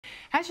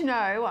As you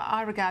know,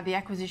 I regard the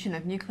acquisition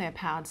of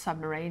nuclear-powered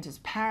submarines as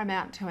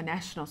paramount to our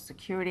national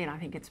security, and I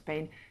think it's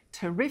been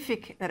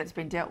terrific that it's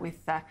been dealt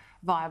with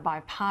via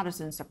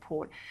bipartisan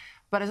support.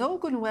 But as all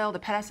good and well to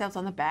pat ourselves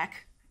on the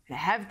back to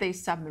have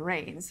these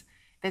submarines,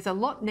 there's a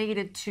lot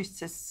needed to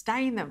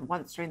sustain them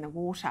once they're in the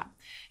water.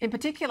 In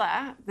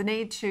particular, the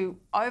need to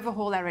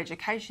overhaul our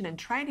education and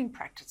training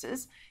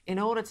practices in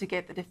order to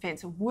get the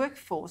defence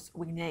workforce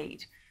we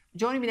need.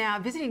 Joining me now,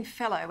 visiting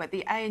fellow at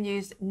the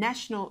ANU's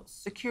National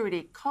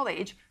Security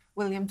College,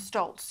 William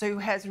Stoltz, who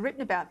has written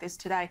about this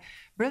today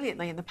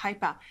brilliantly in the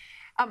paper.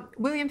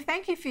 William,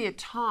 thank you for your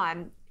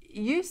time.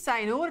 You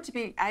say in order to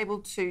be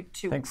able to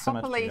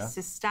properly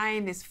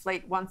sustain this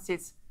fleet once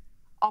it's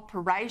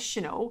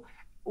operational,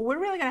 we're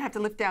really going to have to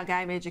lift our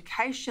game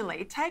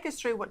educationally. Take us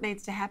through what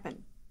needs to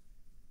happen.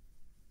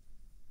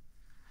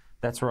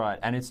 That's right,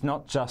 and it's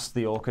not just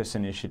the AUKUS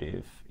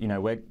initiative. You know,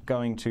 we're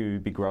going to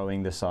be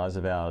growing the size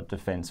of our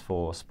defence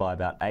force by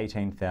about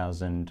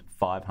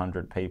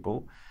 18,500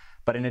 people.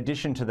 But in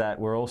addition to that,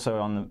 we're also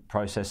on the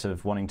process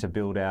of wanting to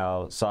build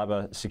our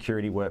cyber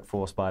security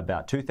workforce by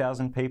about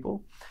 2,000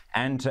 people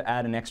and to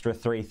add an extra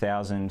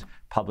 3,000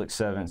 public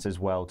servants as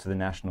well to the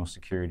national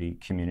security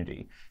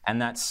community.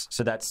 And that's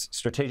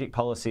strategic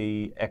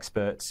policy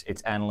experts,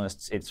 it's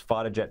analysts, it's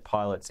fighter jet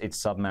pilots, it's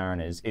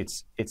submariners.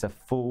 It's a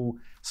full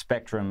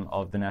spectrum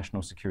of the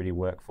national security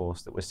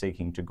workforce that we're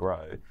seeking to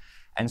grow.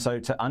 And so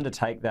to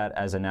undertake that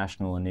as a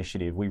national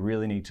initiative, we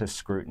really need to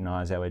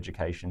scrutinise our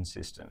education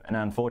system. And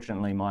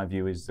unfortunately, my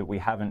view is that we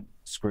haven't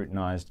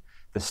scrutinised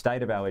the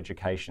state of our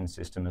education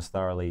system as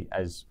thoroughly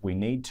as we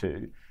need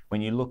to.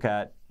 When you look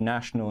at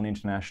national and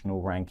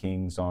international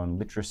rankings on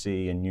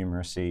literacy and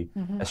numeracy,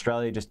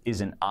 Australia just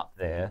isn't up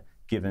there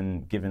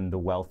given the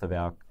wealth of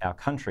our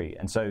country.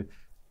 And so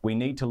we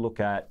need to look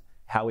at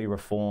how we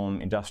reform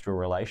industrial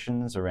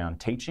relations around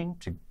teaching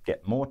to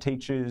get more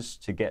teachers,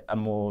 to get a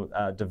more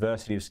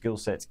diversity of skill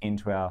sets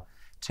into our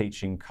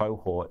teaching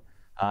cohort.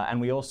 And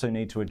we also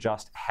need to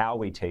adjust how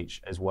we teach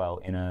as well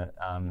in a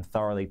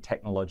thoroughly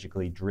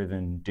technologically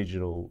driven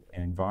digital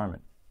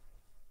environment.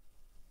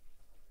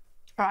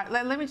 All right,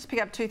 let me just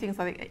pick up two things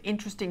I think are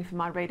interesting for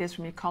my readers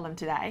from your column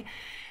today.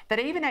 That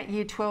even at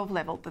Year 12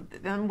 level,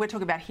 we're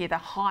talking about here the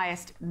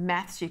highest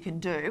maths you can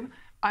do,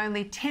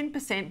 only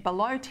 10%,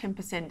 below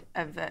 10%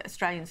 of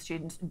Australian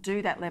students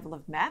do that level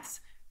of maths.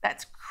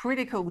 That's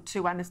critical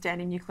to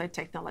understanding nuclear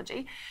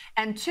technology.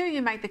 And two,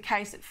 you make the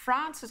case that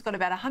France has got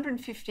about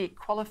 150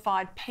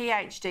 qualified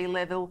PhD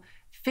level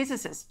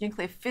physicists,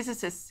 nuclear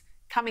physicists,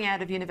 coming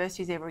out of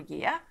universities every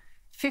year.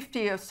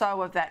 50 or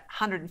so of that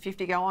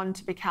 150 go on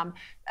to become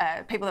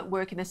people that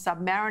work in the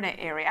submariner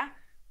area.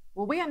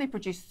 Well, we only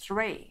produce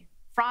 3.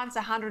 France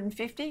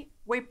 150,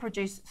 we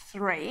produce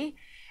 3.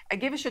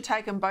 Give us your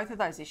take on both of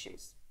those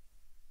issues.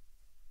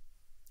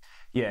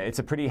 Yeah, it's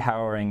a pretty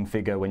harrowing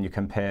figure when you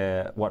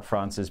compare what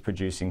France is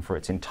producing for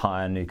its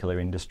entire nuclear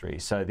industry.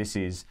 So this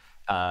is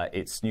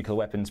its nuclear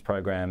weapons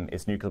program,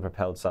 its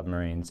nuclear-propelled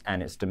submarines,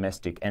 and its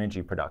domestic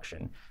energy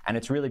production. And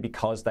it's really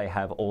because they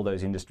have all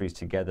those industries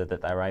together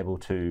that they're able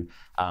to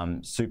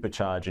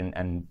supercharge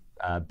and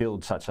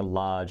build such a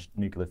large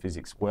nuclear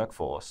physics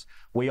workforce.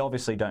 We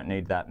obviously don't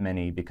need that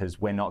many because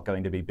we're not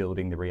going to be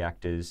building the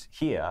reactors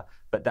here.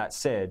 But that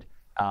said,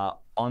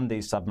 on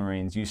these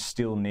submarines, you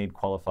still need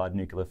qualified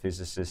nuclear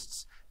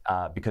physicists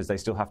because they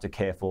still have to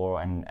care for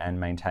and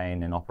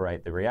maintain and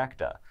operate the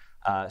reactor.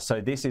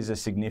 So this is a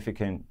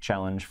significant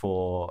challenge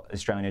for the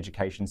Australian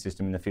education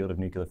system in the field of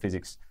nuclear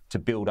physics to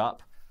build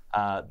up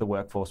the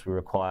workforce we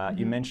require.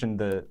 You mentioned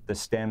the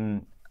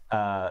STEM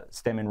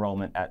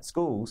enrolment at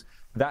schools.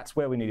 That's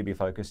where we need to be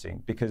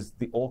focusing because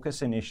the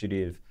AUKUS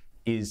initiative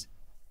is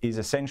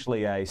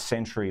essentially a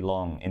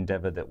century-long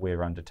endeavour that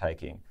we're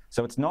undertaking.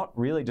 So it's not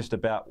really just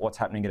about what's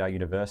happening at our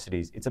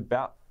universities, it's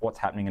about what's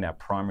happening in our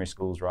primary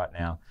schools right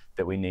now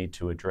that we need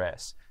to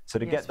address. So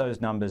to get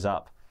those numbers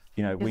up,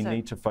 you know, we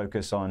need to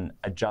focus on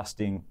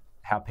adjusting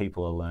how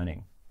people are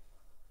learning.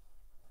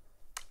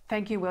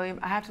 Thank you, William.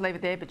 I have to leave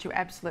it there, but you're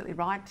absolutely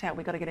right.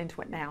 We've got to get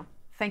into it now.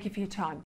 Thank you for your time.